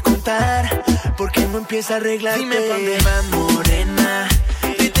tienes que contar, porque no empieza a arreglarte. Dime pa' dónde vas, morena.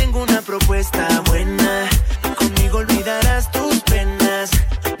 Te tengo una propuesta buena. Conmigo olvidarás tus penas.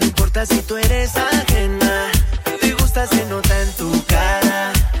 No importa si tú eres ajena. Te gusta, se nota en tu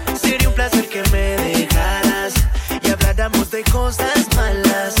cara. Sería un placer que me dejaras y habláramos de cosas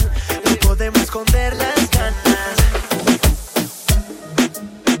malas. No podemos esconder las ganas.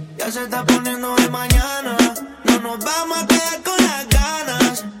 Ya se está poniendo de mañana. No nos vamos a quedar con las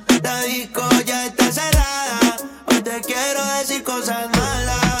ganas. La disco ya está cerrada. Hoy te quiero decir cosas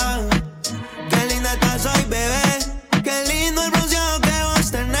malas. Qué linda estás hoy, bebé. Qué lindo el bronceado que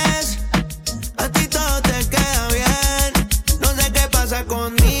vos tenés. A ti todo te queda bien. No sé qué pasa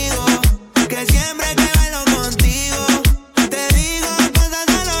conmigo, que siempre que bailo contigo te digo cosas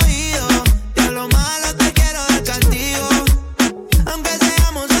al oído. Y a lo malo te quiero dar castigo, aunque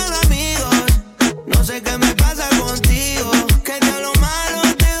seamos solo amigos. No sé qué me pasa contigo, que de lo malo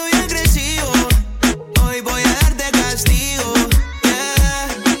te doy agresivo. Hoy voy a darte castigo,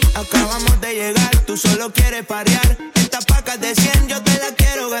 yeah. Acabamos de llegar, tú solo quieres parear. Estas pacas de 100 yo te las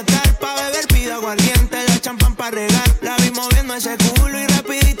quiero gastar. Pa' beber pido aguardiente, la champán pa' regar. La vi moviendo ese culo y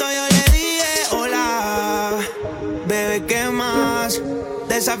rapidito yo le dije hola. Bebé, ¿qué más?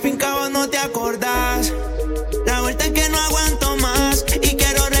 De esa finca vos no te acordás. La vuelta es que no aguanto más y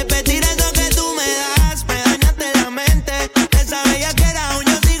quiero repetir eso que tú me das. Me dañaste la mente, de esa bella que era aún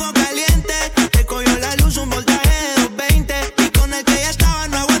yo sigo caliente. Te cogió la luz un voltaje de 220 y con el que ya estaba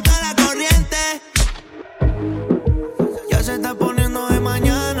no aguanta la corriente. Ya se está poniendo de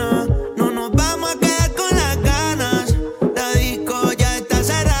mañana. No nos vamos a quedar con las ganas. La disco ya está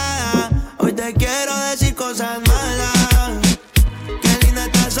cerrada. Hoy te quiero decir cosas malas. Qué linda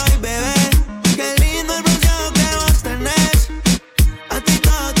estás hoy, bebé. Qué lindo el bronceado que vos tenés. A ti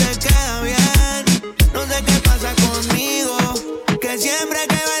todo te queda bien. No sé qué pasa conmigo, que siempre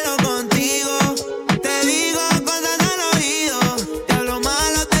que bailo contigo te digo cosas al oído. Y a lo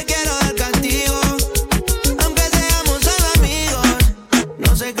malo te quiero dar castigo, aunque seamos solo amigos.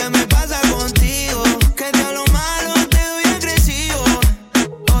 No sé qué me pasa contigo, que de lo malo te doy agresivo.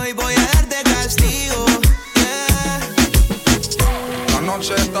 Hoy voy a darte castigo, yeah. La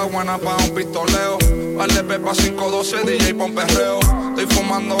noche está buena para un pistoleo. Vale Pepa 512, DJ pa' un perreo. Estoy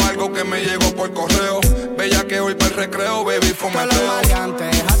fumando algo que me llegó por correo. Bella que hoy para el recreo, baby, fumeteo. Todos los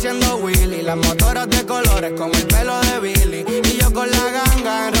maleantes haciendo Willy. Las motoras de colores como el pelo de Billy. Y yo con la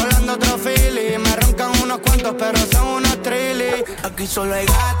ganga enrolando otro Philly. Me roncan unos cuantos pero son unos trilly. Aquí solo hay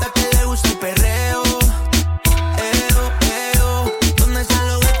gatas que le gusta el perreo. ¿Dónde están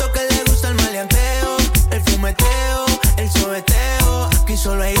los gatos que le gusta el maleanteo? El fumeteo, el sobeteo. Aquí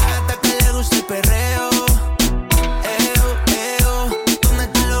solo hay gatas que le gusta el perreo. ¿Dónde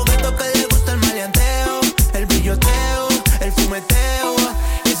están los gatos que le gusta el maleanteo? El brilloteo, el fumeteo.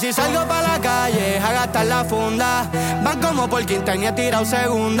 Y si salgo pa' la calle a gastar la funda, van como por quinta tirado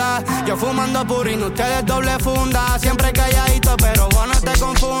segunda. Yo fumando purín, ustedes doble funda. Siempre calladito, pero vos no te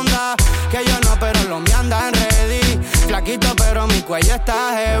confundas. Que yo no, pero los míos andan ready. Flaquito, pero mi cuello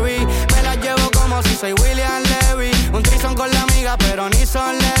está heavy. Me las llevo como si soy William Levy. Un trison con la amiga, pero ni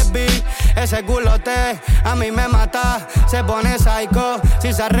son lesbi. Ese culote a mí me mata. Se pone psycho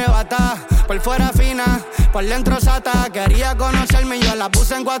si se arrebata. Por fuera fina, por dentro sata. Quería conocerme y yo la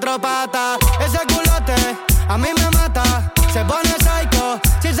puse en 4 patas. Ese culote a mí me mata. Se pone psycho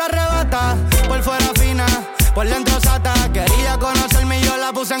si se arrebata. Por fuera fina, por dentro sata. Quería conocerme y yo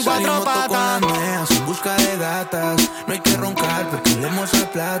la puse en 4 patas. Con las meas en busca de gatas. No hay que roncar porque leemos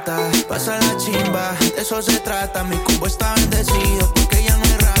a plata. Pasa la chimba, de eso se trata. Mi combo está bendecido porque ya no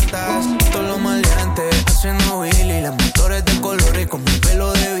hay ratas. Todos los maleantes haciendo Willy. Las motores de colores con mi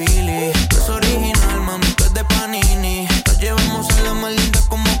pelo de Billy. No es original, mami, tú es de Panini. Nos llevamos a las más lindas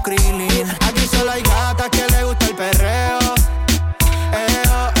como Krillin. Aquí solo hay gatas que le gusta el perreo.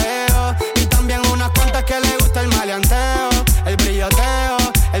 Y también unas cuantas que le gusta el maleanteo, el brilloteo,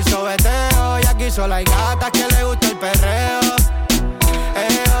 el sobeteo. Y aquí solo hay gatas que le gusta el perreo.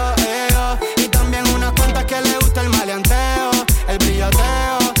 Y también unas cuantas que le gusta el maleanteo, el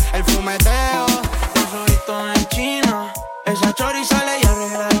brilloteo, el fumeteo. Eso visto en China. Esa chori sale y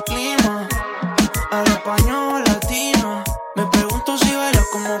arregla el clima. Al español latino. Me pregunto si baila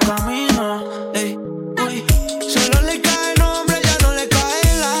como camina. Ey, uy. Solo le cae nombre, ya no le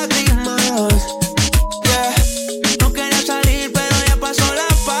caen lágrimas. Yeah. No quería salir, pero ya pasó la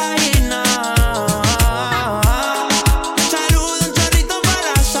página. Saludo, un chorrito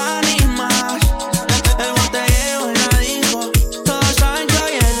para las ánimas. El botellero la dijo. Todos saben que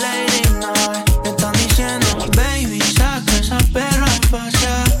hoy es Lady Night. Están diciendo, baby, saca esa perra a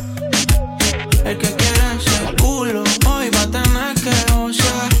pasear. El que quiera ese culo, hoy va a tener que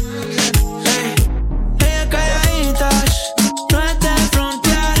gozar. Hey, ellas calladitas, no es de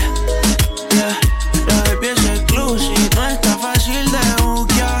frontear. Yeah, la baby es exclusive, no está fácil de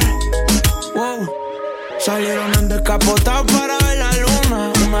buquear. Wow, salieron en descapotado para ver la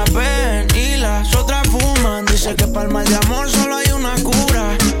luna. Una ven y las otras fuman. Dice que para el mal de amor solo hay una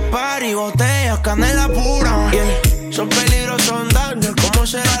cura. Party, botellas, canela pura. Yeah, son peligrosos andando. ¿Cómo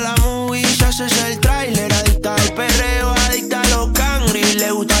será la movie? Si haces el trailer, adicta al perreo, adicta a los cangri.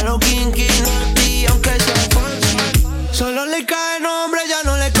 Le gusta los kinky, y aunque sea falso, solo le cae nombre, ya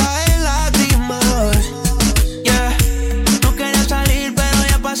no le caen lágrimas. Yeah, no quería salir, pero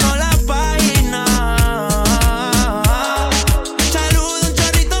ya pasó la página. Saludo, un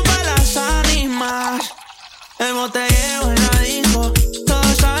chorrito para las ánimas. El botellero la dijo.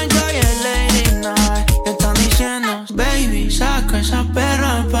 Todos saben que hoy es Lady Night. Están diciendo, baby, saca esa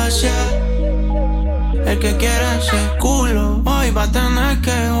perra a pasear. El que quiera ese culo, hoy va a tener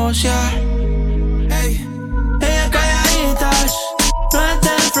que gocear. Ey, ellas calladitas, no es de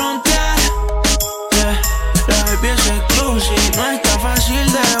frontear. Yeah, la baby es exclusive, no está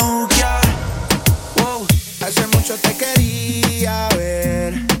fácil de buquear. Wow, hace mucho te quería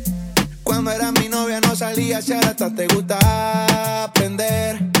ver. Cuando era mi novia no salía, si ahora hasta te gusta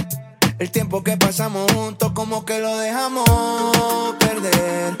aprender. El tiempo que pasamos juntos como que lo dejamos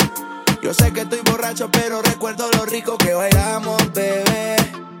perder. Yo sé que estoy borracho, pero recuerdo lo rico que bailamos, bebé.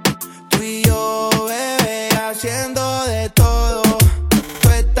 Tú y yo, bebé, haciendo de todo. Tú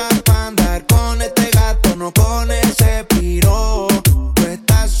estás pa' andar con este gato, no con ese piro. Tú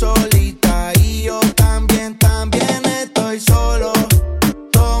estás solita y yo también estoy solo.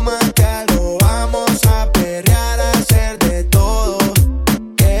 Tómate algo, vamos a perrear, a hacer de todo.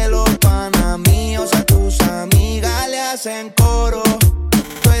 Que los panas míos a tus amigas le hacen coro.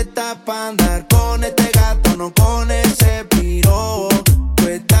 Tú estás pa' andar con este gato, no con ese piro. Tú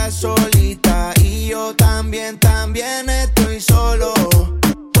estás solita y yo también estoy solo.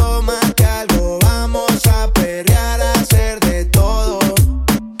 Tómate algo, vamos a perrear, a hacer de todo.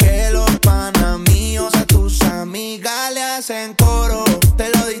 Que los panas míos a tus amigas le hacen coro. Te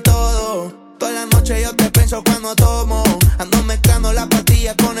lo di todo, toda la noche yo te pienso cuando tomo. Ando mezclando las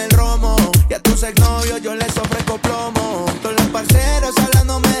pastillas con el romo. Y a tus exnovios yo les ofrezco plomo. Todos los parceros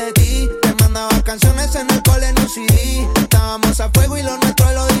hablándome de ti. Te mandaba canciones en el cole en un CD. Estábamos a fuego y lo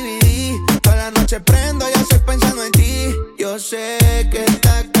nuestro lo dividí. Toda la noche prendo y estoy pensando en ti. Yo sé que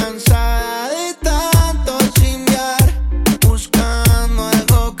estás cansada de tanto chimbear, buscando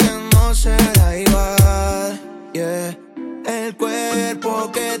algo que no será igual. Yeah. El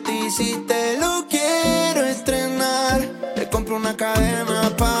cuerpo que te hiciste lo quiero estrenar. Te compro una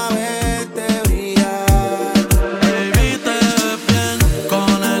cadena pa' verte brillar. Baby, te ves bien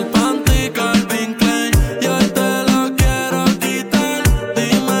con el panty Calvin Klein. Y hoy te lo quiero quitar.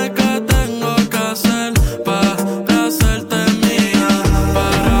 Dime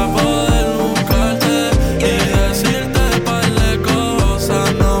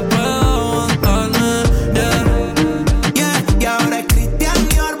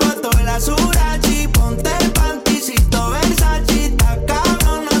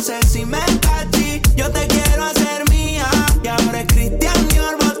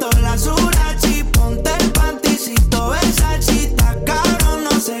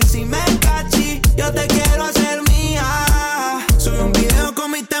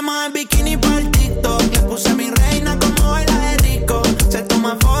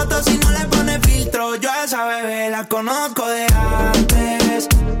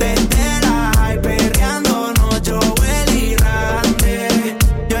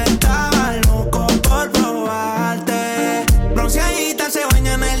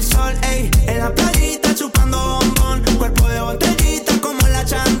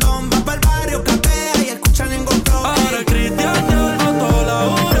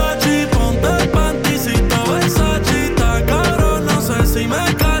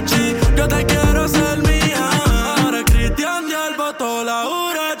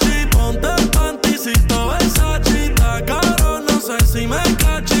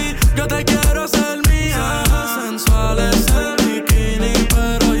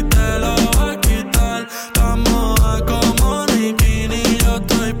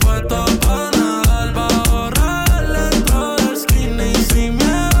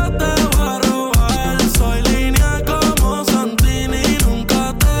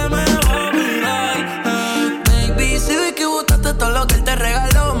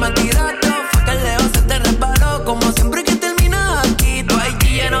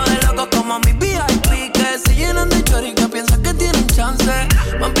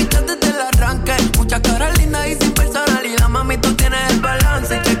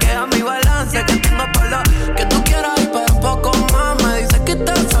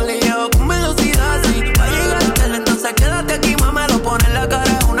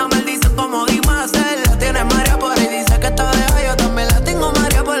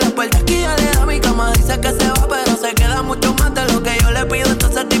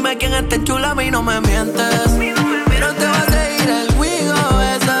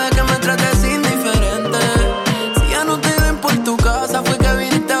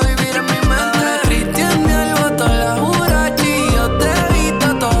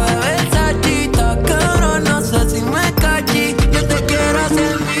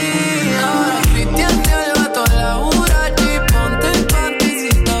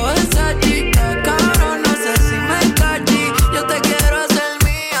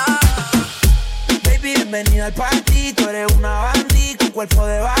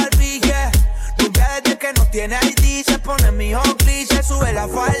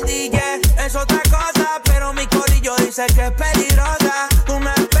sé que es peligrosa,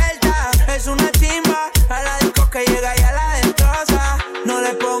 una experta, es una chimba. A la disco que llega y a la destroza. No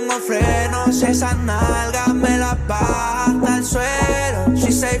le pongo frenos, esas nalgas me las baja hasta el suelo.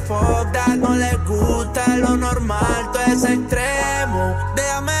 She say fuck that, no le gusta lo normal, todo es extremo.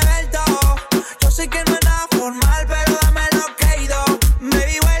 Déjame ver todo, yo sé que no es nada formal, pero dame lo que he ido.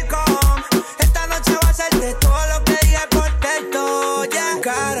 Baby, welcome, esta noche va a ser de todo lo que dije por texto, yeah.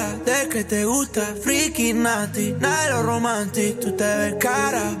 Cara de que te gusta, freaky, nasty, nada de lo romantic. Tú te ves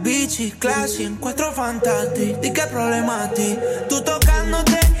cara, bichi, classy, en 4 fantastic. ¿Y qué problema a ti? Tú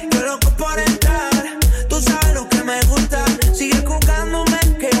tocándote, yo loco por entrar. Tú sabes lo que me gusta, sigue jugándome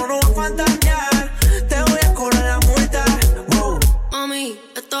que yo no voy a fantasear. Te voy a cobrar la multa, wow. Mami,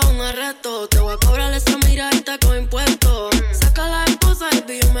 esto es un arresto. Te voy a cobrar esa miradita con impuestos. Saca la esposa y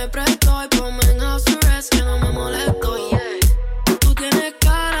yo me presto. Y ponme en house arrest que no me molesto, yeah. Tú tienes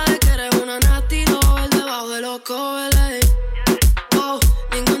cara de que eres una nasty doll debajo de los covers, oh,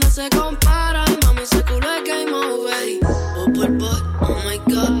 ninguna se compara. Y mami, ese culo es game over. Oh my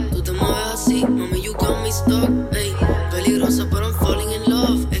god, tú te mueves así, mami, you got me stuck, ey. Peligrosa, pero I'm falling in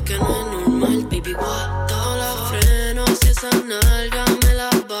love. Es que no es normal, baby, what? Todos los frenos y esa nalga me la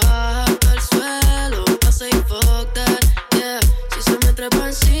baja hasta el suelo. I say fuck that, yeah. Si se me trepa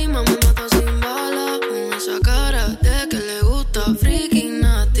encima, me mata sin bala. Con esa cara de que le gusta, freaking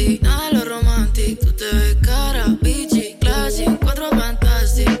nasty, nada de lo romantic. Tú te ves cara, bitchy, classy, 4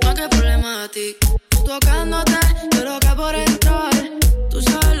 fantastic, no que problema a ti. Tocándote, yo loca por entrar. Tú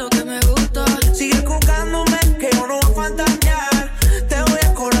sabes lo que me gusta. Sigue jugándome que yo no voy a fantasear. Te voy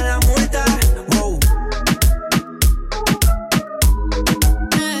a cobrar la multa, wow.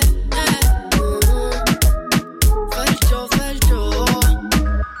 FERXXO.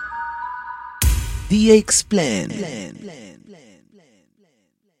 DJ Xplent.